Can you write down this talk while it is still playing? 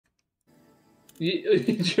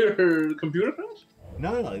Your computer crash?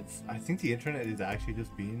 No, no, it's. I think the internet is actually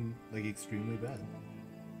just being like extremely bad.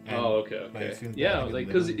 And Oh, okay, by okay. extremely bad, Yeah, I mean, like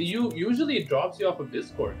because literally you just- usually it drops you off of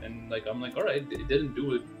Discord, and like I'm like, all right, it didn't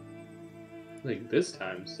do it like this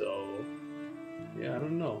time, so yeah, I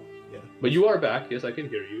don't know. Yeah. But you are back. Yes, I can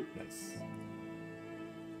hear you. Nice.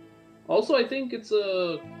 Also, I think it's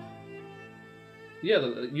a yeah.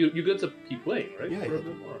 You get to keep playing, right? Yeah, For yeah. a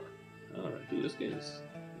bit more. All right, dude, this game is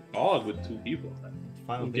odd with 2 people. Man.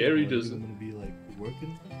 Final Gary Fantasy, just- I'm gonna be like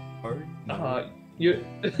working hard. You.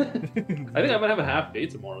 I think I might have a half day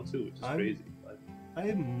tomorrow too, which is I'm- crazy. But...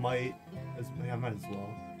 I might as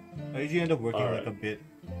well. I usually end up working Alright. like a bit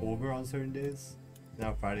over on certain days. Then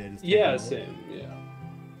on Friday I just take Yeah, it off. same. Yeah.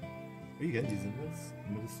 Are you getting these invites?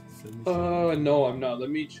 I'm gonna send this No, I'm not. Let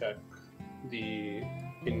me check the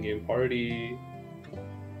in-game party.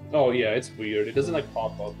 Oh yeah, it's weird. It doesn't like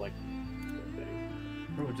pop up like. the thing.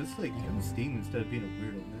 Bro, just like use Steam instead of being a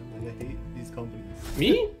weirdo, man. Like I hate these companies.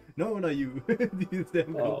 Me? No, not you. These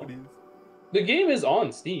damn Oh. companies. The game is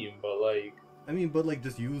on Steam, but like. I mean, but like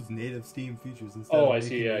just use native Steam features instead. Oh, of I see.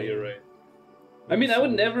 making Yeah, your you're own. right. I mean, I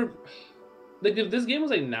would never. Like, if this game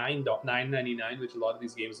was like $9.99, which a lot of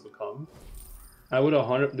these games become, I would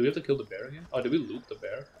 100. Do we have to kill the bear again? Oh, did we loot the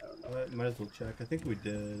bear? I don't know. Might as well check. I think we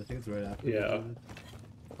did. I think it's right after. we Yeah. did it.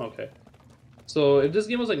 Okay. So if this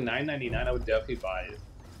game was like $9.99, I would definitely buy it.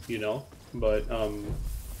 You know, but I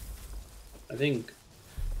think,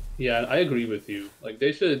 yeah, I agree with you. Like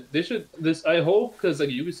they should this. I hope because like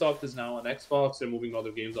Ubisoft is now on Xbox, they're moving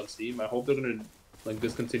other games on Steam. I hope they're gonna like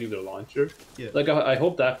discontinue their launcher. Yeah. Like I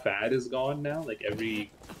hope that fad is gone now. Like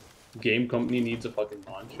every game company needs a fucking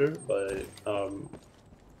launcher, but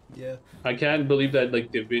Yeah. I can't believe that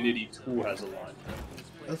like Divinity 2 has a launcher.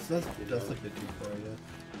 That's a bit too far. Yeah.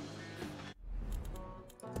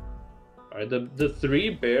 Alright, the 3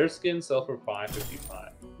 bear skins sell for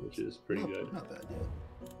 $5.55, which is pretty Not- good. Not bad.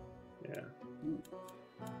 Yeah. Yeah.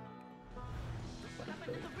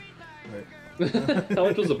 Right. How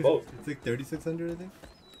much was the boat? It's like 3,600, I think.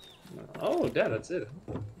 Oh, yeah, that's it.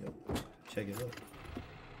 Yep. Check it out.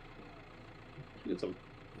 Get some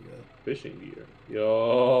Yeah. fishing gear.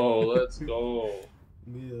 Yo, let's go. Let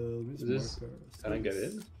me Is this- mark our Can I get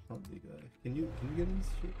status. in? Not the guy. Can you get in this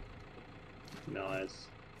shit? Nice.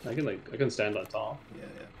 I can stand on top. Yeah,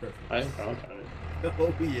 perfect. I found it.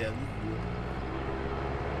 Oh yeah.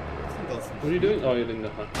 What are you doing? Oh, you're doing the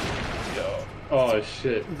hunt. Yo. Oh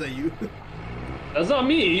shit. Is that you? That's not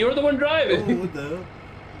me. You're the one Oh, driving. what the hell?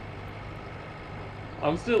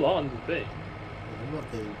 I'm still on the thing. I'm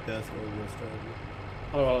not the best or worst driver.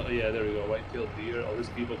 Oh yeah, there we go. White-tailed deer. Oh, there's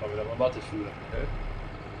people coming up. I'm about to shoot them. Okay.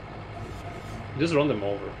 Just run them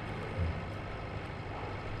over.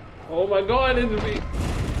 Oh my god, enemy!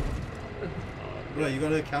 Bro, you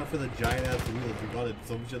gotta account for the giant ass wheels. You got it.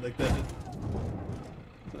 Some shit like that.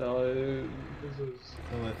 This is...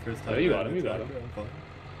 Oh, my first time. Oh, you got driving him, you a got tractor,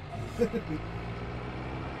 I'm fine.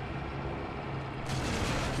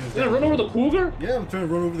 You're gonna run over the cougar? Yeah, I'm trying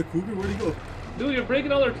to run over the cougar. Where'd he go? Dude, you're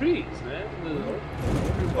breaking all our trees, man.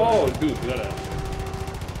 Oh, dude, you gotta...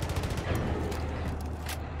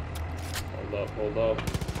 Hold up.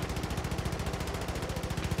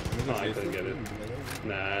 No, I couldn't get it.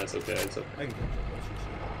 Nah, it's okay, it's okay. I can catch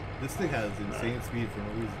up. This thing has insane speed for no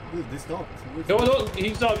reason. Dude, they stopped. No,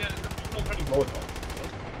 he's not... I'm trying to blow it though.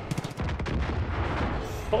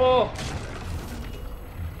 Oh!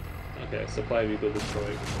 Okay, supply vehicle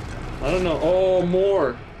destroyed. I don't know. Oh,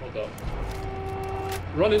 more! Hold up.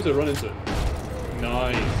 Run into it.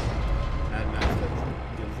 Nice. Mad Max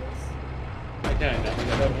that gives us. I can't. I think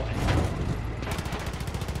I have one.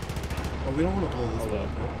 Oh, we don't want to blow this Hold one up.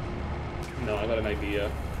 up, right? No, I got an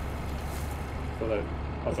idea. Put that up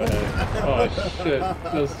ahead. Oh shit.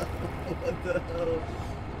 That's, What the hell?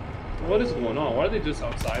 what is going on? Why are they just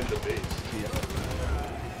outside the base? Yeah.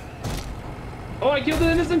 Oh, I killed an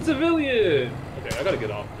innocent civilian! Okay, I gotta get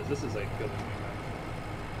off this. This is like killing me,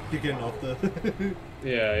 You're getting off the... man.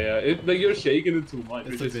 Yeah. Like you're shaking it too much,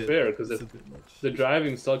 It's which a is bit- fair because it's a bit much. the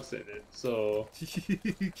driving sucks in it. So,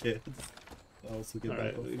 You can't. I also get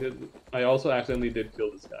back alright. off. I also accidentally did kill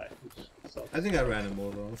this guy, which sucks. I think I ran him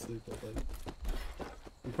over, honestly, but like...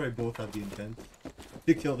 We probably both have the intent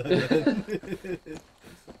to kill that man.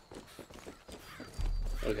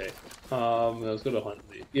 Okay. Let's go to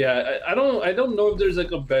Huntley. Yeah, I don't know if there's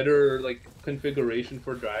like a better like configuration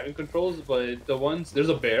for driving controls, but the ones there's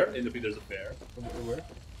a bear. There's a bear. Where?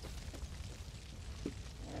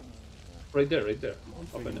 Right there. I'm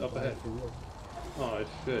freaking Up ahead. for real. Oh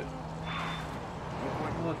shit.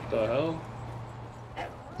 What the hell?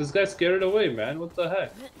 This guy scared it away, man. What the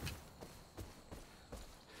heck?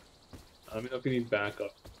 Let me know if you need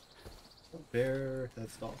backup. Bear,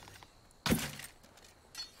 that's gone.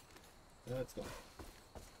 That's gone.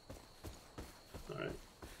 Alright.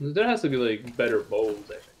 There has to be like better bows,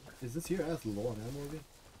 I think. Is this your ass low on ammo again?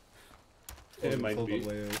 It might hold be. on,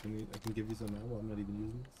 wait, I can give you some ammo. I'm not even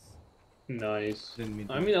using this. Nice. Didn't mean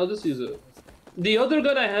to. I mean, I'll just use it. The other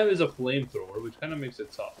gun I have is a flamethrower, which kind of makes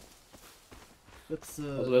it tough. Let's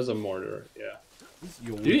Also, there's a mortar, yeah.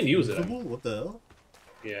 You can use it. What the hell?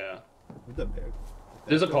 Yeah. What the bear?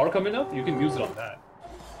 There's a car coming up, you can use it on that.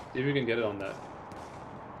 See if you can get it on that.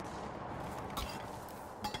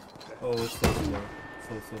 Oh, it's so slow.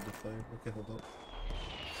 So the fire. Okay, hold up.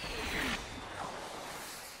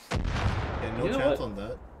 Yeah, no chance on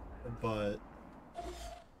that. But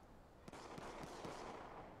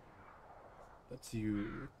that's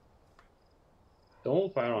you.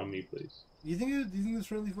 Don't fire on me, please. Do you think it's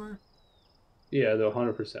friendly fire? Yeah, they're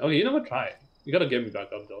 100%. Okay, you know what? Try it. You gotta get me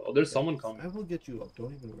back up though. Oh, there's someone coming. I will get you up.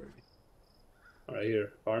 Don't even worry. Alright,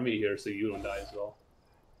 here. Fire me here so you don't die as well.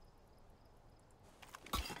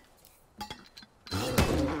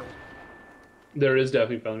 There is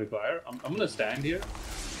definitely friendly fire. I'm gonna stand here.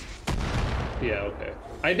 Yeah, okay.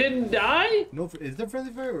 I didn't die? No, is there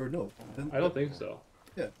friendly fire or no? I don't think so.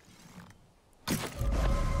 Yeah.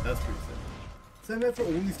 That's pretty sick. Sam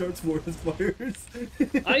only starts forest fires.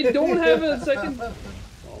 I don't have a second. Oh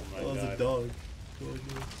my god. That was a dog.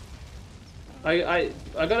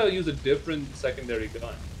 I gotta use a different secondary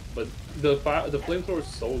gun, but the flamethrower is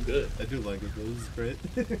so good. I do like it though. This is great.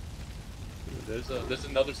 There's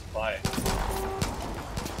another supply.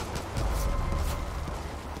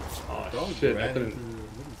 Oh Dog shit! I ran couldn't. into-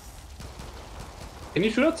 Can you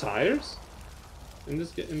shoot out tires? In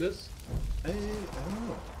this? I don't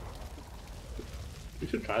know. We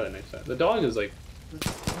should try that next time. The dog is like.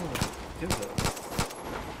 Give that.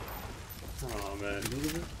 Oh man.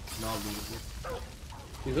 Losable? Not losable.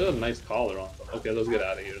 He's got a nice collar on. Okay, let's get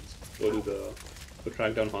out of here. Let's go to the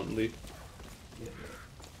track down Huntley. Yeah.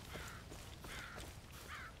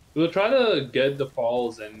 We'll try to get the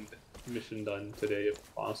Falls End mission done today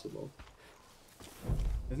if possible.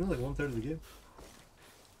 Isn't it like 1/3 of the game?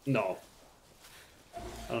 No.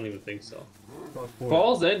 I don't even think so. Cross forward.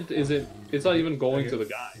 Falls End isn't. It's not even going to the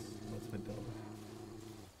guy. That's my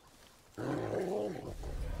dog.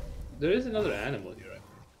 There is another animal here. I think.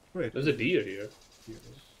 Right. There's a deer here. Here.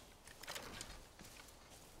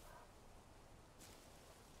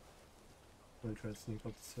 I'm gonna try to sneak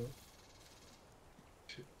up the hill.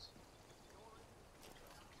 Shit.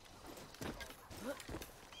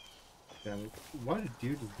 Damn, why did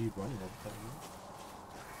deer just be running all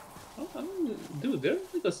the time? Dude, they're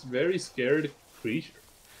like a very scared creature.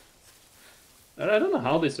 I don't know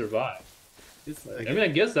how they survive. It's I mean, I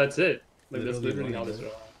guess that's it. Like that's Literally literally how they running,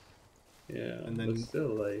 survive. Yeah, And then but still,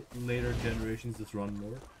 like, later generations just run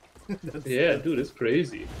more. yeah, dude, it's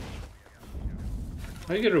crazy.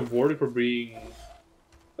 How do you get rewarded for being?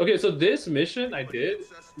 Okay, so this mission I did,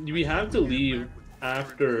 we have to leave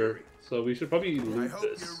after, so we should probably I loot hope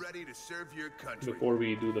this you're ready to serve your country. before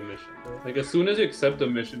we do the mission. Like as soon as you accept the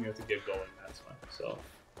mission, you have to get going. That's fine. So.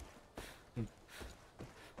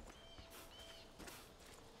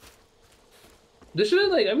 They should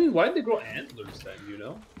have, like, I mean, why'd they grow antlers then, you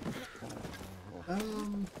know?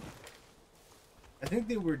 I think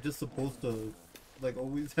they were just supposed to, like,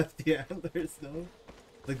 always have the antlers, though.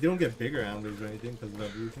 Like, they don't get bigger antlers or anything because of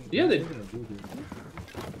evolution. Yeah, they- What are gonna do here?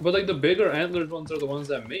 But, like, the bigger antlered ones are the ones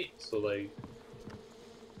that mate, so, like,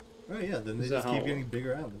 Right, yeah, then they Is that just keep how- getting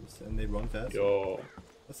bigger antlers and they run faster. yo.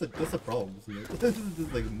 That's a problem, isn't it? This is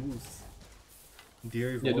just like a moose.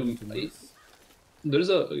 Deer Yeah, evolved dude, into moose. There's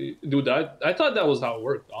a... Dude, I thought that was how it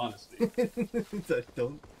worked, honestly. I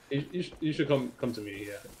don't. You should come to me,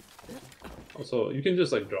 yeah. Also, you can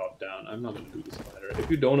just, like, drop down. I'm not gonna do this ladder. If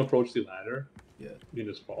you don't approach the ladder, Yeah. you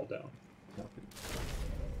can just fall down. Nothing.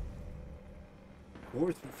 Or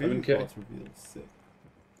I favorite don't care. boss reveal is sick.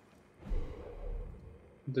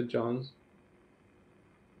 The Johns.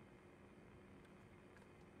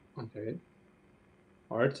 Okay.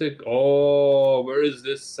 Arctic. Oh, where is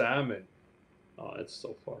this salmon? Oh, it's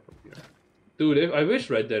so far from here. Dude, I wish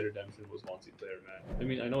Red Dead Redemption was multiplayer, man. I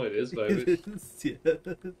mean, I know it is, but I wish Yeah.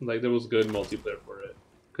 like there was good multiplayer for it.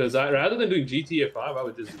 Because rather than doing GTA 5, I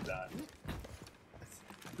would just do that.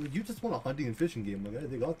 Dude, you just want a hunting and fishing game, like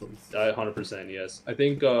they got those. 100%, yes. I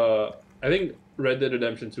think Red Dead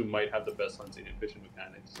Redemption 2 might have the best hunting and fishing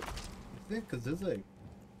mechanics. I think because there's like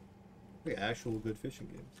actual good fishing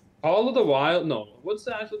games. Call of the Wild. No, what's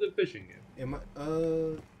the actual good fishing game? Am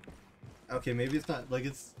I? Okay, maybe it's not like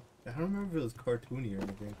it's. I don't remember if it was cartoony or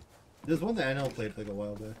anything. There's one that I know played like a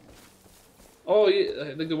while back. Oh,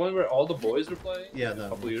 yeah, like the one where all the boys were playing. Yeah, a that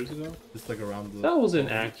couple one. years ago. Just like around the. That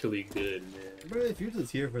wasn't actually good, man. Bro, if you're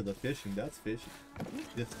just here for the fishing, that's fishing.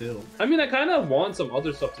 It's still. I mean, I kind of want some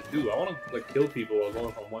other stuff to do. I want to like kill people while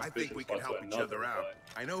going from one I fishing think we can spot to help each another. other out.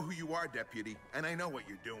 but- I know who you are, Deputy, and I know what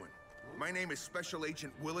you're doing. My name is Special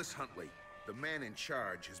Agent Willis Huntley. The man in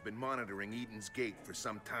charge has been monitoring Eden's Gate for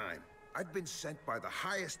some time. I've been sent by the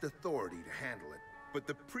highest authority to handle it. But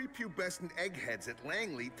the prepubescent eggheads at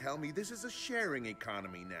Langley tell me this is a sharing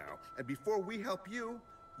economy now. And before we help you,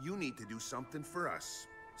 you need to do something for us.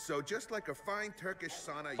 So just like a fine Turkish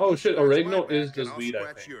sauna, Oh you shit, scratch oregano my back is and just I'll weed, I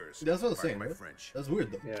scratch think. yours. That's what I was Pardon saying, my right? French. That's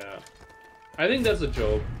weird though. Yeah, I think that's a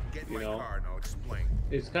joke. Get You my know, car and I'll explain.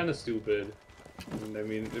 it's kind of stupid. And, I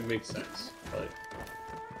mean, it makes sense. But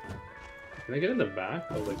can I get in the back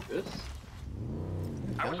of like this?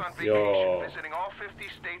 I was on Yo. vacation visiting all 50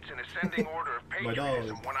 states in ascending order of My dog.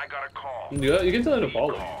 patriotism when I got a call. Yeah, you can tell him to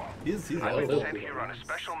follow. He's I've Oh, been that's sent good. here on a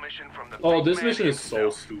special mission from the Oh, big this man mission is so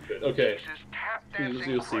himself. stupid. Okay, This is tap You'll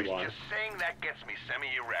dancing see Christ. why. Just saying that gets me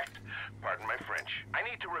semi-erect. Pardon my French. I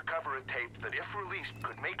need to recover a tape that, if released,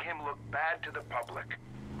 could make him look bad to the public.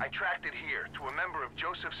 I tracked it here to a member of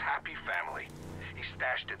Joseph's happy family. He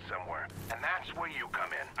stashed it somewhere, and that's where you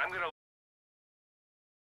come in. I'm gonna